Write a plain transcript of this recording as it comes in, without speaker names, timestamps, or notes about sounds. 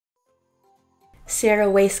Sara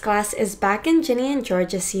Waisglass is back in Ginny and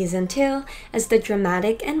Georgia Season 2 as the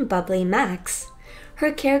dramatic and bubbly Max.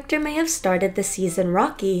 Her character may have started the season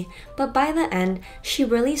rocky, but by the end, she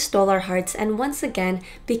really stole our hearts and once again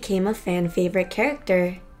became a fan favorite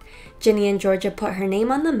character. Ginny and Georgia put her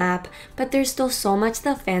name on the map, but there's still so much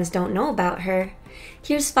that fans don't know about her.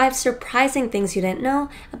 Here's 5 surprising things you didn't know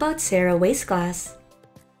about Sara Waisglass.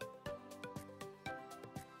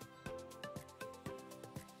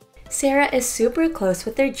 Sara is super close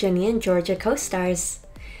with their Ginny and Georgia co-stars.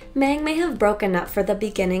 Meg may have broken up for the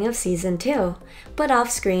beginning of Season 2, but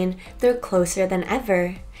off-screen, they're closer than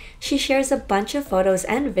ever. She shares a bunch of photos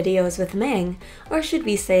and videos with Meg, or should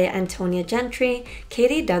we say Antonia Gentry,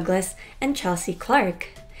 Katie Douglas, and Chelsea Clark.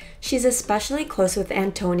 She's especially close with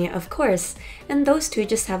Antonia, of course, and those two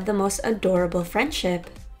just have the most adorable friendship.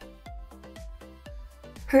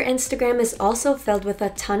 Her Instagram is also filled with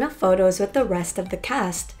a ton of photos with the rest of the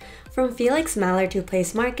cast, from Felix Mallard who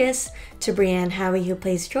plays Marcus, to Brienne Howie who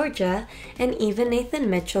plays Georgia, and even Nathan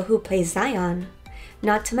Mitchell who plays Zion.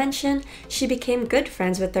 Not to mention, she became good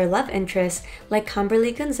friends with their love interests like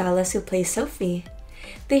Humberly Gonzalez who plays Sophie.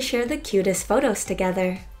 They share the cutest photos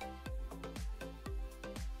together.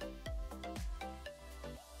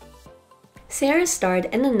 Sara starred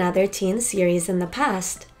in another teen series in the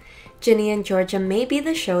past. Ginny and Georgia may be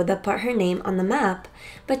the show that put her name on the map,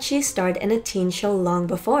 but she starred in a teen show long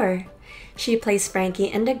before. She plays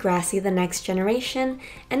Frankie in Degrassi The Next Generation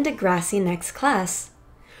and Degrassi Next Class.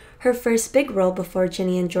 Her first big role before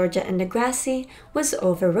Ginny and Georgia and Degrassi was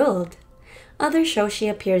Overruled. Other shows she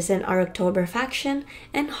appears in are October Faction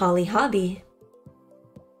and Holly Hobby.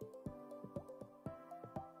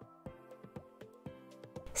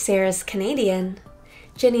 Sara's Canadian.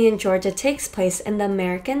 Ginny and Georgia takes place in the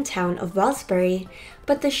American town of Wellsbury,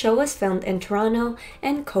 but the show was filmed in Toronto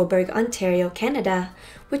and Cobourg, Ontario, Canada,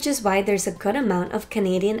 which is why there's a good amount of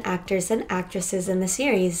Canadian actors and actresses in the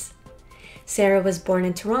series. Sara was born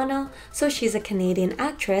in Toronto, so she's a Canadian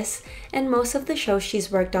actress, and most of the shows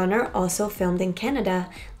she's worked on are also filmed in Canada,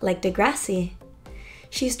 like Degrassi.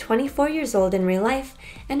 She's 24 years old in real life,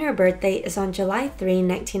 and her birthday is on July 3,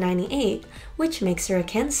 1998, which makes her a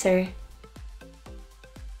Cancer.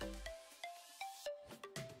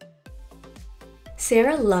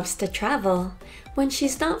 Sara loves to travel. When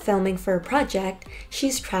she's not filming for a project,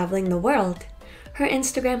 she's traveling the world. Her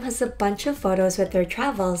Instagram has a bunch of photos with her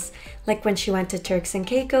travels, like when she went to Turks and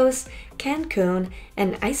Caicos, Cancun,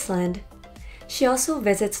 and Iceland. She also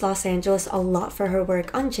visits Los Angeles a lot for her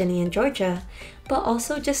work on Ginny and Georgia, but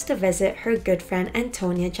also just to visit her good friend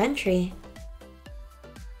Antonia Gentry.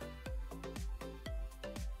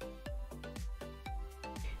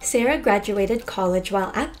 Sara graduated college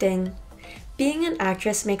while acting. Being an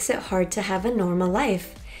actress makes it hard to have a normal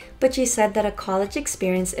life, but she said that a college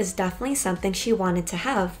experience is definitely something she wanted to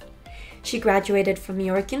have. She graduated from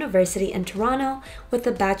York University in Toronto with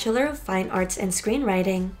a Bachelor of Fine Arts in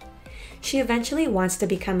Screenwriting. She eventually wants to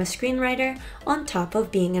become a screenwriter on top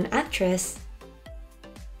of being an actress.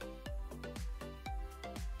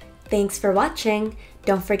 Thanks for watching.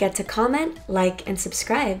 Don't forget to comment, like, and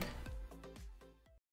subscribe.